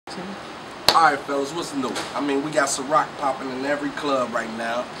Alright fellas, what's new? I mean, we got Ciroc popping in every club right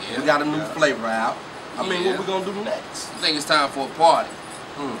now. Yeah, we got a new flavor out. I mean, what we gonna do next? I think it's time for a party.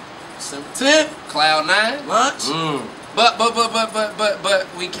 December 10th, Cloud 9. lunch. But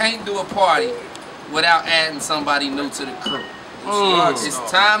we can't do a party without adding somebody new to the crew.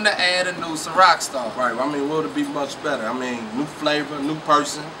 It's time to add a new Ciroc star. Right, I mean, will it be much better? I mean, new flavor, new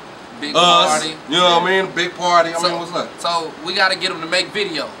person. Big party. You know what I mean? Big party. I mean, what's up? So we got to get them to make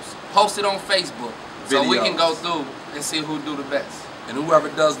videos. Post it on Facebook. So we can go through and see who do the best. And whoever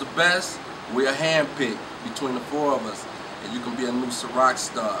does the best, we'll handpick between the 4 of us. And you can be a new Ciroc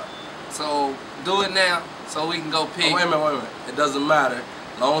star. So do it now so we can go pick. Oh, wait a minute. It doesn't matter.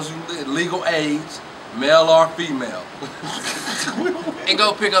 As long as you legal age, male or female. And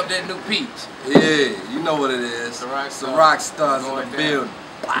go pick up that new peach. Yeah, you know what it is. Ciroc stars in the building.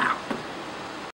 Wow.